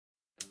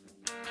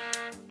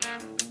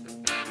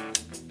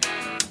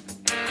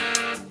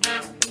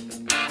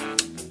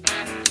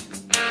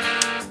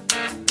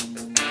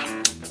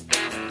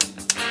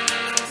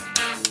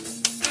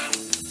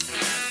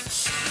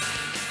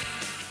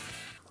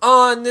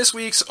On this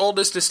week's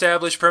oldest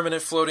established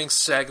permanent floating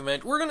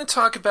segment, we're going to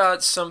talk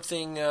about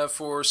something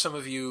for some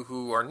of you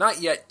who are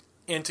not yet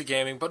into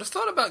gaming but have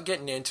thought about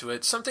getting into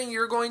it, something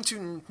you're going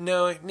to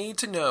need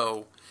to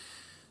know,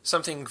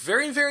 something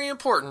very, very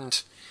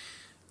important,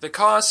 the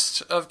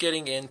cost of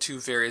getting into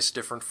various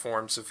different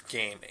forms of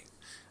gaming.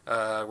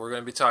 We're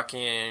going to be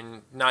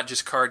talking not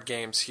just card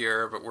games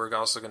here, but we're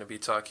also going to be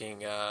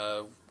talking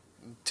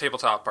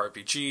tabletop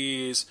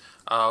RPGs,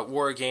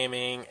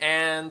 wargaming,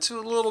 and to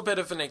a little bit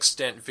of an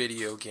extent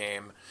video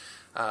game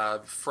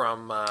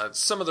from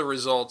some of the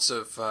results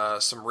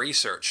of some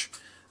research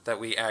that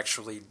we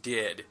actually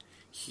did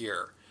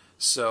here.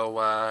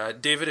 So,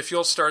 David, if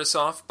you'll start us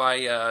off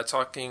by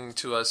talking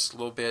to us a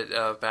little bit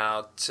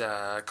about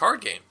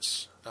card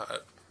games,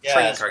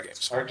 trading card games.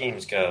 As card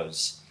games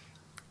goes,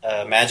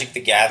 Magic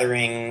the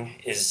Gathering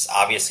is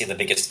obviously the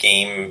biggest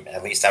game,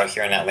 at least out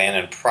here in Atlanta,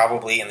 and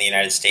probably in the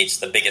United States,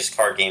 the biggest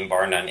card game,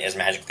 bar none, is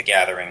Magic the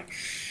Gathering.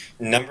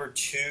 Number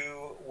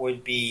 2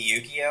 would be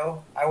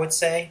Yu-Gi-Oh!, I would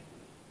say,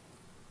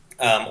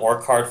 or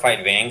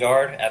Cardfight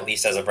Vanguard, at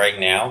least as of right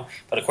now.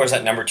 But of course,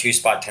 that number 2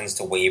 spot tends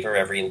to waver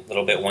every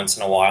little bit once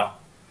in a while.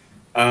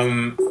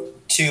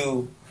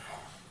 To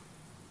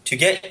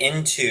get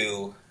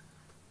into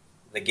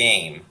the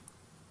game...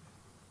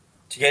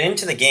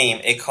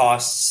 it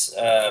costs,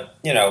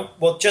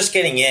 just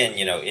getting in,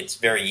 it's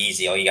very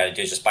easy. All you got to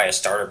do is just buy a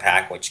starter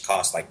pack, which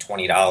costs like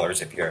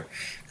 $20 if you're a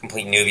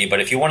complete newbie.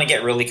 But if you want to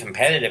get really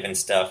competitive and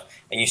stuff,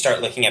 and you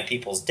start looking at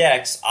people's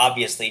decks,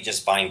 obviously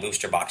just buying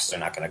booster boxes are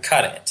not going to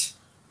cut it.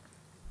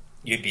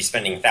 You'd be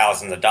spending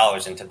thousands of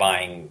dollars into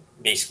buying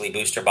basically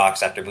booster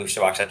box after booster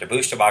box after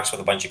booster box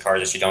with a bunch of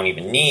cards that you don't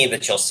even need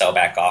that you'll sell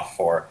back off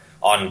for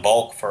on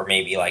bulk for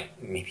maybe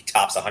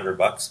tops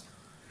 $100.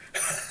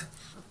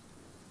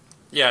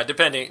 Yeah,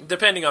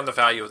 depending on the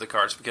value of the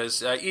cards,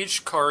 because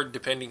each card,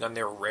 depending on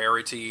their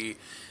rarity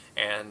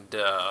and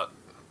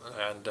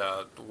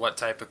what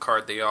type of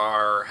card they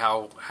are,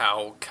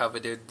 how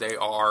coveted they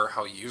are,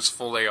 how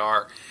useful they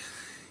are.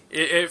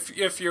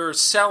 If you're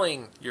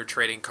selling your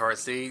trading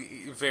cards, they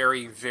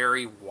vary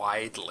very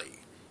widely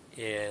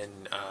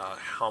in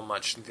how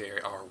much they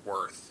are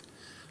worth.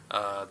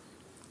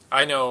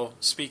 I know,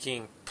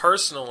 speaking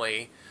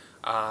personally,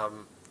 I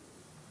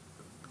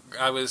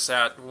was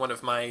at one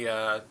of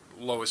my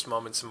lowest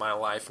moments in my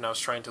life, and I was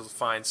trying to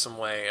find some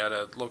way at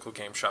a local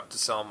game shop to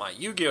sell my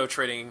Yu-Gi-Oh!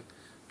 trading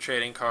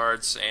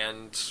cards,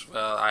 and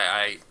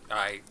I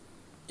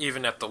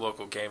even at the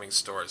local gaming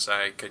stores,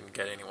 I couldn't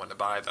get anyone to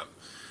buy them.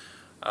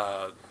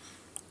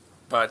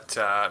 But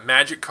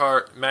Magic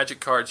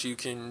cards, you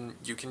can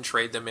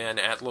trade them in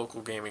at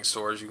local gaming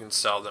stores. You can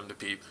sell them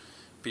to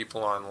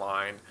people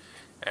online,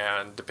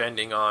 and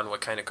depending on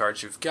what kind of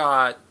cards you've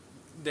got,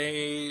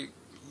 you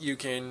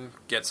can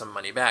get some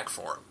money back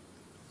for them.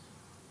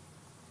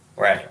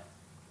 Right.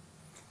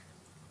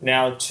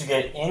 Now, to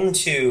get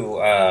into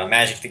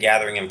Magic the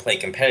Gathering and play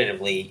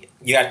competitively,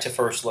 you have to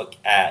first look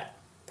at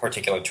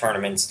particular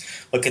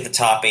tournaments, look at the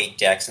top 8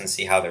 decks and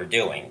see how they're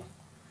doing.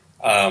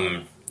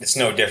 It's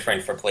no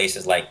different for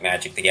places like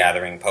Magic the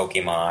Gathering,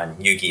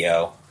 Pokemon,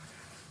 Yu-Gi-Oh!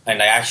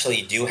 And I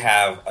actually do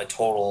have a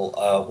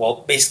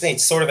total, basically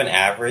it's sort of an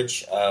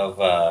average of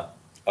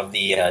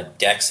the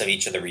decks of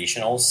each of the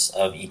regionals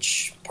of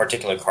each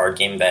particular card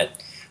game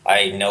that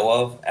I know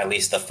of, at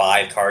least the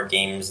 5 card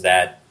games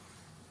that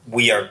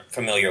we are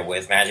familiar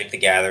with: Magic the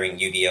Gathering,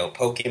 Yu-Gi-Oh!,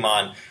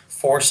 Pokemon,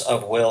 Force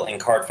of Will, and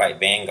Cardfight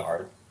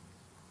Vanguard.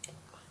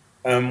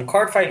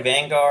 Cardfight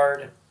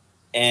Vanguard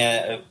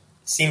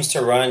seems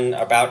to run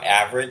about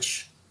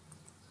average.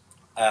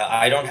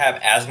 I don't have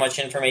as much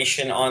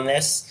information on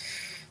this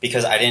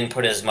because I didn't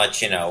put as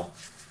much,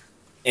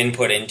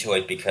 input into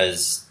it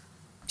because,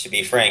 to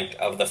be frank,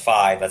 of the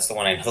 5, that's the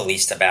one I know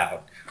least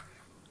about.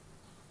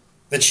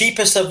 The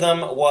cheapest of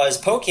them was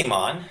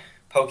Pokemon.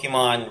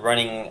 Pokemon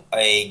running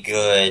a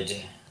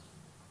good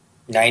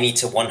 $90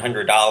 to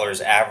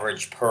 $100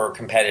 average per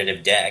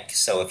competitive deck.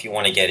 So if you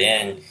want to get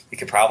in, you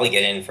could probably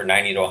get in for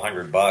 $90 to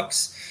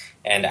 $100.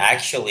 And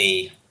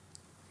actually,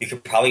 you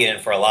could probably get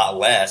in for a lot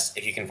less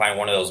if you can find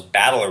one of those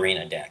Battle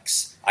Arena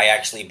decks. I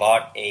actually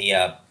bought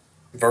a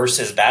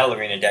Versus Battle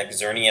Arena deck,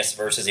 Xerneas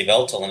versus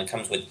Yveltal, and it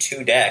comes with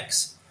 2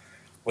 decks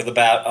with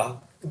about a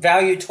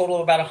value total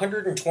of about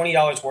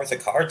 $120 worth of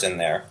cards in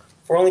there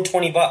for only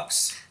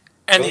 $20.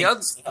 And really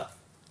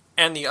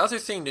the other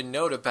thing to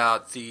note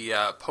about the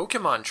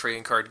Pokemon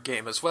trading card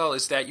game as well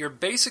is that you're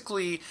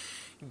basically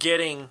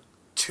getting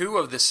 2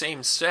 of the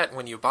same set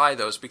when you buy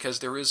those, because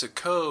there is a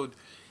code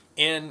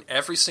in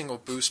every single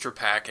booster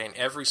pack and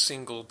every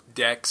single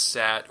deck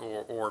set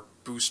or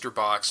booster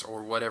box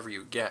or whatever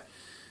you get.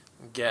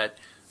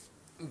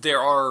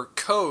 There are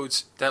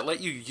codes that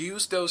let you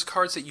use those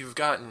cards that you've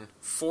gotten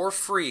for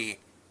free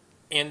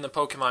in the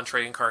Pokemon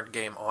trading card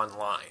game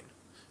online.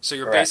 So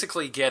you're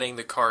basically getting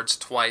the cards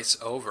twice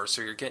over,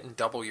 so you're getting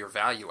double your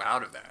value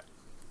out of that.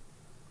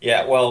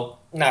 Yeah,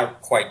 well,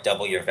 not quite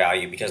double your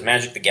value, because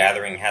Magic the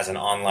Gathering has an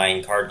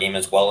online card game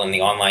as well, and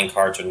the online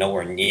cards are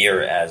nowhere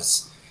near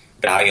as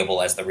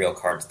valuable as the real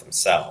cards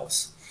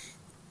themselves.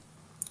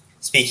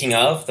 Speaking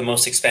of, the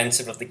most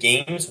expensive of the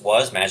games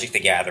was Magic the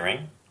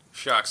Gathering.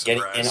 Shock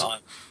Getting in surprise. on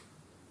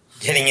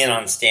getting in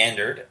on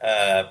standard.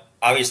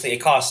 Obviously, it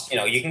costs,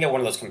 you can get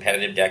one of those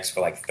competitive decks for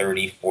like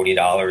 $30,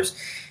 $40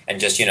 and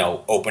just,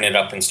 open it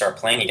up and start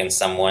playing against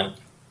someone.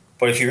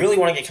 But if you really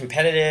want to get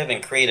competitive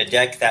and create a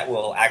deck that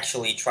will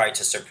actually try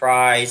to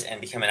surprise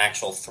and become an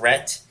actual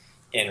threat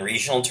in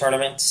regional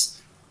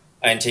tournaments,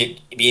 and to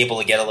be able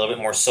to get a little bit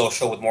more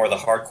social with more of the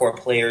hardcore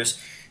players,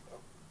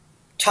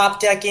 top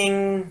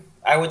decking,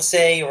 I would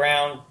say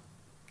around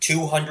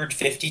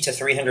 $250 to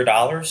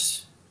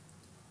 $300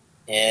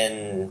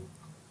 in,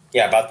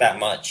 yeah, about that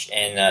much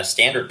in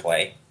standard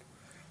play.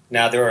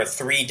 Now, there are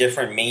three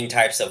different main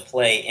types of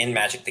play in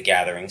Magic the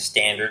Gathering.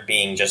 Standard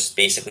being just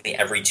basically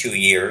every 2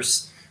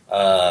 years.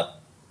 A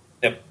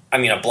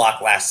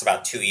block lasts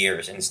about 2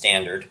 years in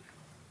Standard.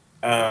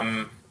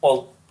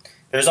 Well,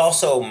 there's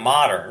also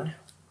Modern,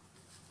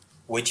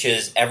 which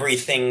is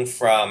everything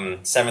from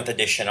 7th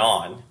edition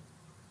on.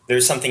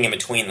 There's something in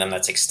between them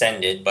that's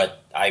extended,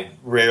 but I've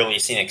rarely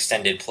seen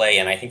extended play,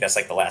 and I think that's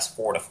like the last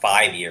 4 to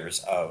 5 years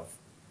of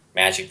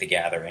Magic the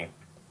Gathering.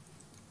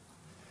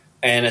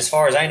 And as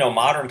far as I know,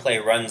 Modern play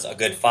runs a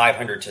good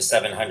 $500 to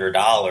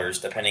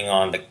 $700, depending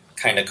on the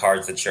kind of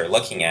cards that you're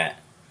looking at.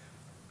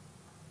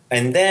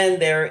 And then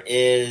there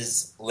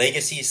is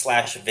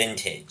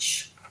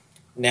Legacy/Vintage.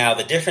 Now,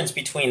 the difference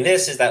between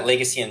this is that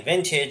Legacy and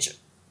Vintage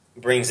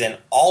brings in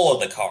all of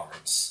the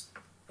cards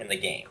in the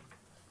game.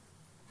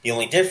 The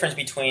only difference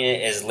between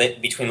it is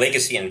between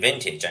Legacy and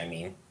Vintage,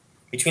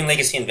 between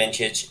Legacy and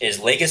Vintage is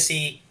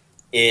Legacy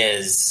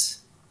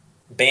is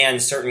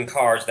bans certain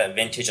cards that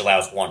Vintage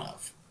allows one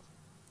of.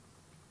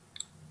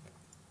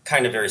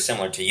 Kind of very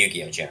similar to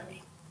Yu-Gi-Oh,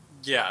 Jeremy.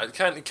 Yeah,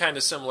 kind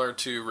of similar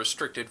to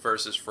restricted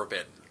versus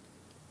forbidden.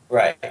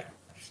 Right.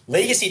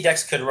 Legacy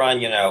decks could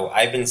run,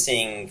 I've been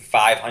seeing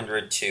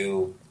 $500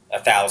 to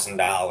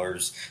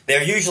 $1,000.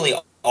 They're usually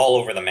all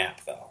over the map,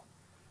 though,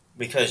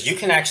 because you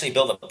can actually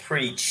build a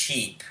pretty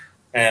cheap,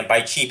 and by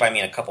cheap I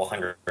mean a couple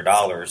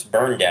 $100,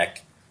 burn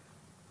deck,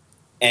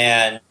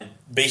 and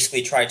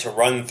basically try to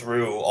run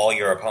through all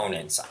your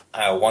opponents.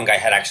 One guy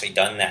had actually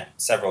done that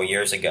several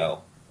years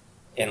ago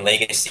in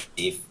Legacy,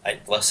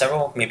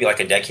 maybe like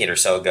a decade or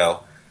so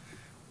ago.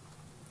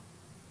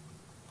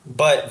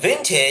 But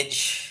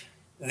Vintage,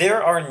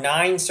 there are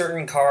 9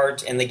 certain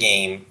cards in the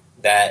game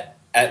that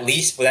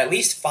with at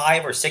least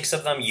 5 or 6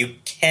 of them you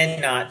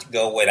cannot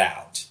go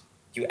without.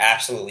 You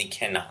absolutely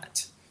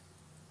cannot.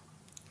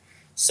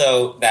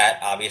 So that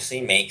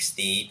obviously makes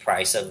the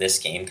price of this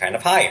game kind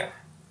of higher.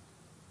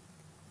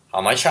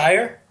 How much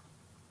higher?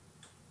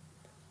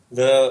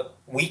 The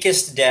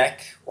weakest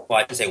deck, well,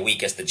 I can say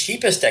weakest, the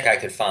cheapest deck I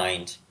could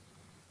find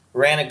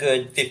ran a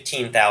good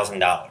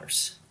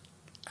 $15,000.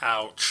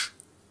 Ouch.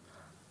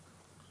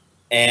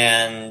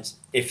 And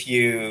if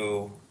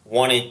you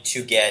wanted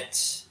to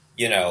get,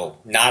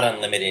 not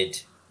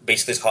unlimited,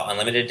 basically it's called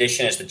Unlimited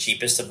Edition, is the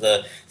cheapest of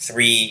the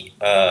 3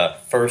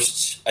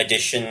 first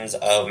editions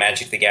of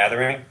Magic the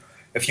Gathering.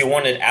 If you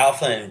wanted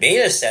alpha and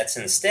beta sets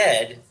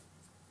instead,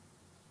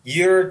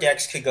 your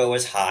decks could go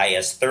as high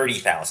as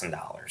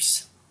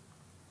 $30,000.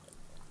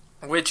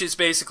 Which is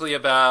basically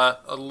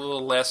about a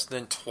little less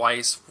than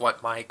twice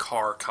what my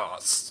car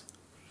costs.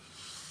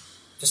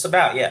 Just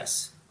about,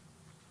 yes.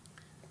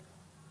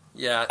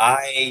 Yeah.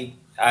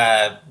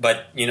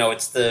 But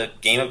it's the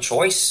game of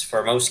choice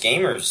for most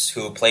gamers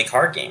who play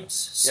card games.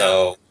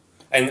 So,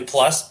 yeah. And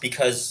plus,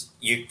 because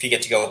if you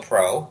get to go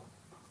pro,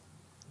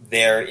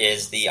 there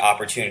is the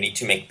opportunity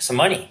to make some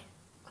money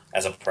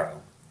as a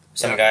pro.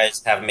 Some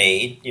guys have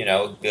made,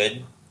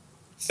 good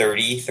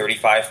 30,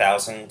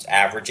 35,000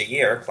 average a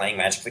year playing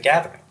Magic the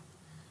Gathering.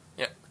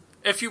 Yeah.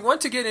 If you want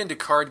to get into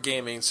card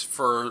gaming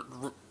for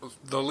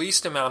the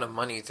least amount of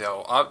money,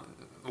 though,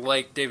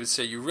 like David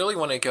said, you really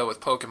want to go with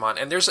Pokemon.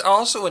 And there's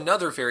also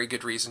another very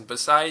good reason,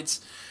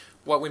 besides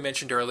what we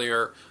mentioned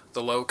earlier,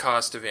 the low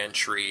cost of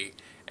entry,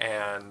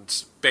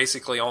 and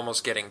basically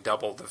almost getting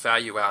double the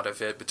value out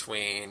of it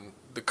between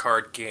the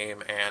card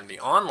game and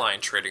the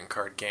online trading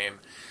card game,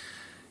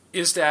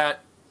 is that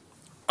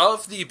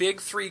of the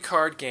big 3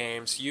 card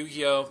games,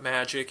 Yu-Gi-Oh!,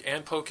 Magic,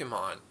 and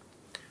Pokemon,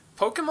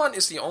 Pokemon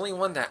is the only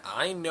one that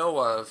I know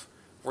of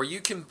where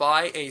you can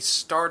buy a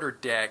starter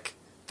deck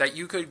that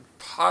you could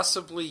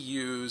possibly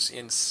use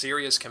in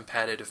serious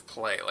competitive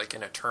play, like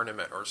in a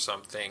tournament or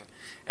something,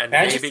 and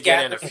Magic maybe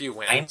get in a few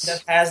wins. Kind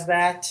of has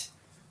that,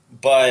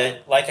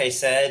 but like I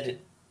said,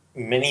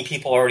 many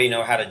people already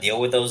know how to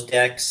deal with those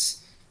decks,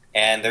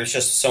 and there's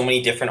just so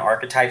many different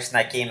archetypes in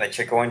that game that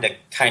you're going to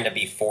kind of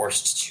be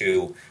forced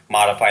to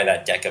modify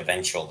that deck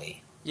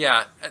eventually.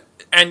 Yeah,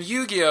 and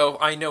Yu-Gi-Oh!,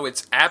 I know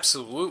it's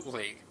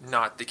absolutely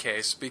not the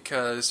case,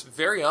 because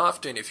very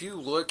often if you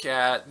look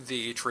at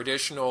the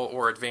traditional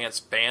or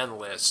advanced ban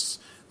lists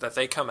that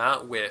they come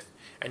out with,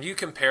 and you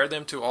compare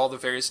them to all the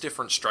various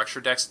different structure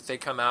decks that they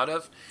come out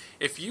of,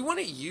 if you want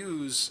to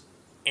use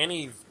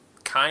any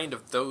kind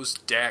of those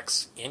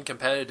decks in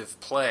competitive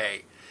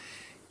play,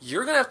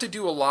 you're going to have to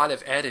do a lot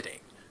of editing,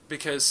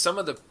 because some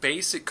of the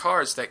basic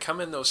cards that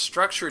come in those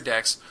structure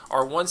decks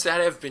are ones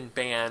that have been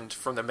banned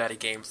from the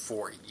metagame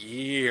for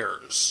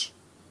years.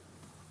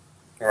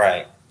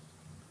 Right.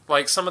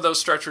 Like, some of those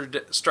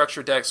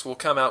structure decks will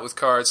come out with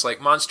cards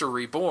like Monster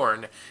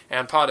Reborn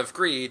and Pot of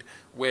Greed,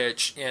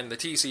 which in the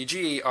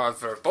TCG are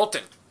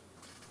verboten.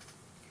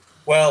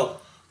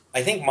 Well,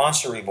 I think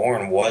Monster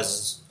Reborn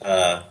was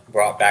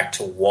brought back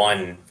to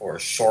 1 for a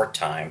short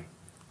time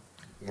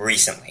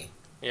recently.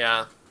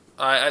 Yeah.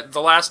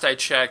 The last I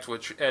checked,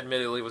 which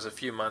admittedly was a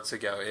few months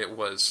ago, it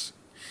was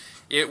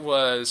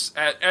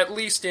at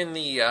least in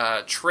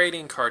the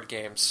trading card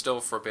games, still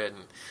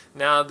forbidden.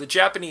 Now, the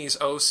Japanese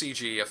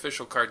OCG,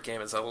 official card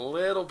game, is a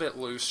little bit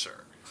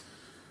looser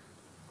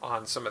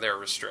on some of their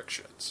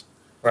restrictions.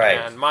 Right.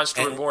 And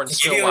Monster Reborn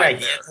still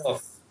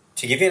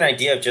to give you an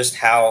idea of just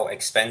how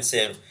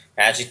expensive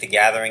Magic the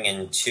Gathering,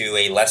 and to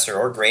a lesser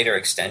or greater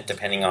extent,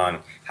 depending on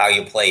how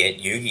you play it,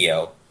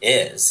 Yu-Gi-Oh!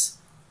 Is,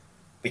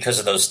 because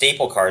of those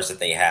staple cards that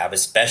they have,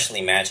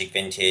 especially Magic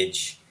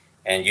Vintage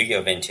and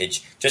Yu-Gi-Oh!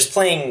 Vintage, just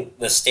playing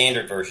the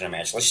standard version of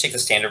Magic. Let's just take the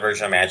standard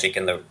version of Magic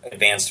and the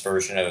advanced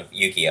version of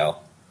Yu-Gi-Oh!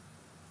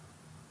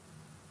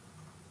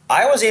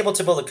 I was able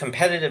to build a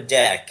competitive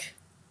deck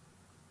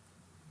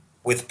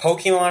with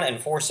Pokemon and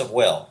Force of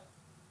Will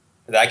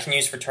that I can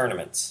use for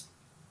tournaments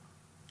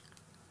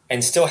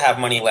and still have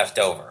money left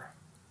over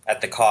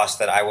at the cost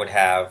that I would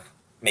have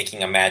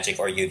making a Magic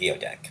or Yu-Gi-Oh!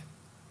 Deck.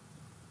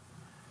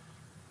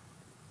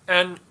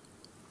 And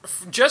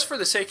just for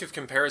the sake of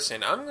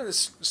comparison, I'm going to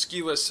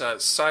skew us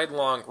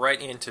sidelong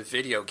right into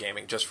video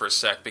gaming just for a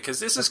sec, because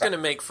this is going to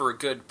make for a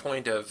good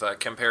point of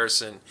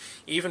comparison,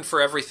 even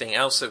for everything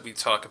else that we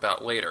talk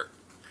about later.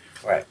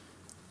 Right.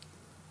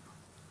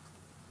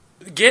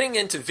 Getting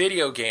into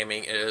video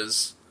gaming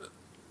is,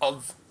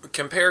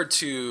 compared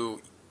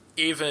to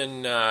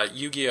even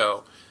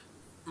Yu-Gi-Oh!,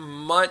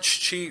 much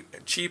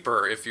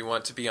cheaper if you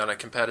want to be on a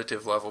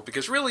competitive level,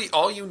 because really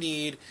all you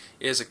need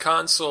is a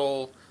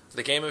console,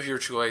 the game of your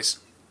choice,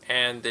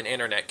 and an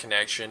internet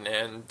connection.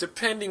 And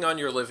depending on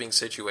your living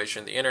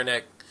situation, the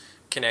internet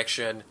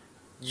connection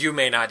you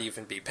may not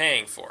even be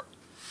paying for.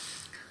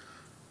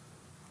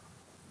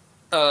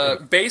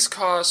 Base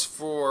costs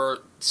for,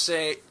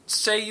 say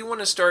you want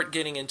to start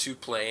getting into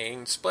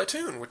playing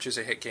Splatoon, which is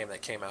a hit game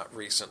that came out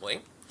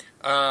recently.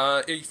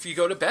 If you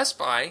go to Best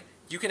Buy,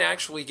 you can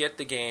actually get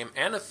the game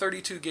and a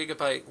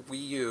 32GB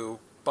Wii U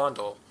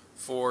bundle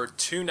for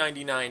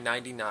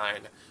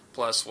 $299.99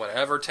 plus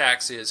whatever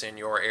tax is in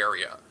your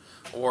area.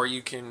 Or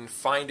you can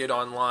find it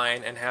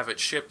online and have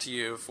it shipped to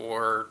you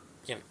for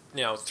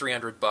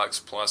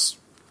 $300 plus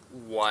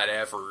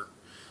whatever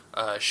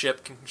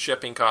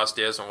shipping cost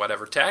is and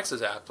whatever tax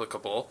is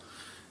applicable.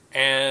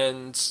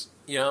 And as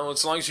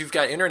long as you've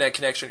got internet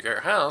connection to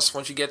your house,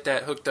 once you get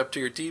that hooked up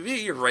to your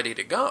TV, you're ready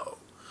to go.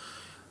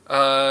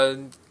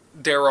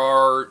 There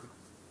are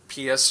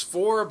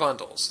PS4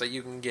 bundles that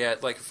you can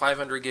get, like a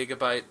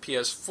 500GB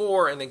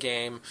PS4 in the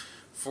game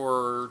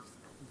for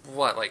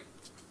what, like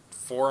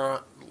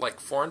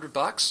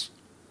 $400?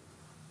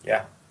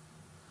 Yeah.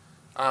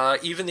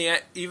 Even the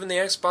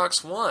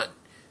Xbox One,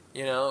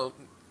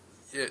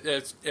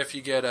 if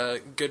you get a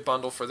good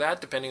bundle for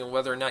that, depending on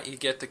whether or not you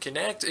get the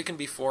Kinect, it can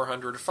be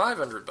 $400 or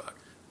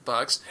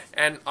 $500,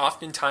 and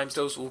oftentimes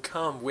those will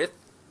come with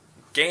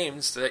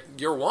games that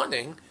you're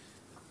wanting.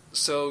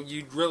 So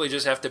you really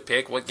just have to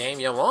pick what game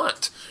you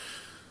want.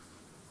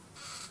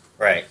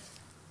 Right.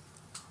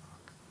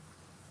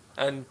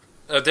 And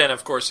then,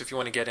 of course, if you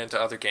want to get into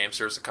other games,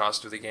 there's the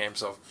cost of the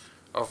games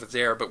over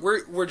there. But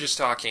we're just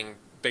talking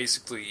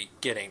basically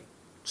getting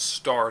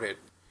started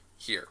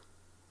here.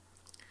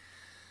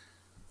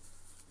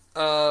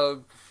 If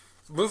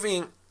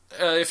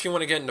you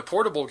want to get into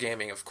portable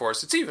gaming, of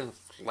course, it's even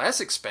less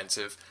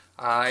expensive.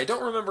 I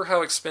don't remember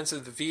how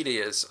expensive the Vita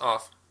is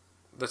off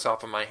the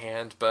top of my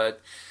hand,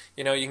 but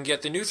you can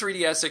get the new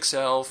 3DS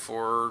XL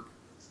for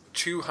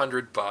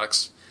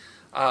 $200.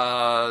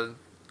 I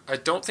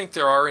don't think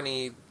there are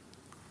any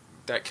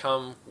that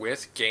come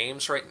with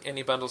games, right?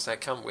 Any bundles that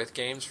come with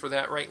games for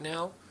that right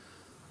now.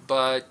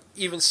 But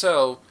even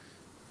so,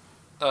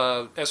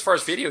 as far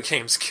as video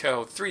games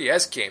go,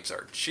 3DS games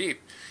are cheap.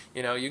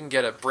 You can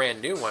get a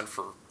brand new one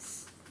for,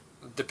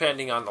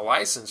 depending on the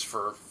license,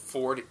 for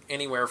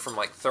anywhere from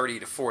like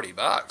 $30 to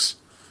 $40.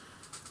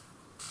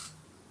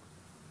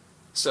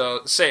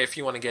 So, say if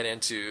you want to get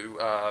into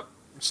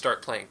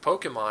start playing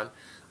Pokemon,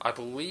 I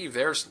believe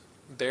they're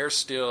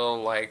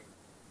still like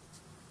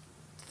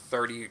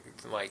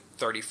 $35,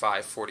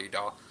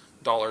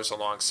 $40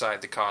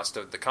 alongside the cost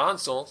of the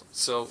console.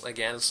 So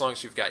again, as long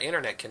as you've got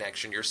internet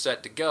connection, you're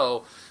set to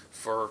go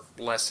for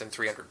less than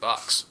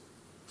 $300.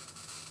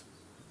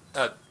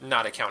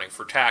 Not accounting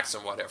for tax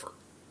and whatever.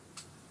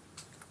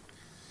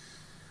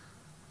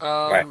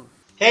 Right.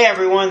 Hey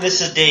everyone, this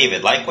is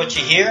David. Like what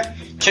you hear?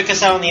 Check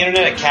us out on the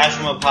internet at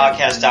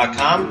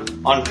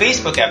casualmodepodcast.com, on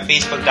Facebook at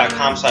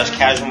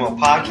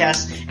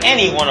facebook.com/casualmodepodcast,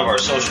 any one of our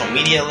social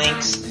media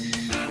links,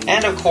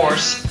 and of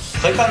course,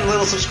 click on the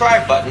little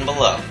subscribe button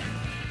below.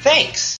 Thanks!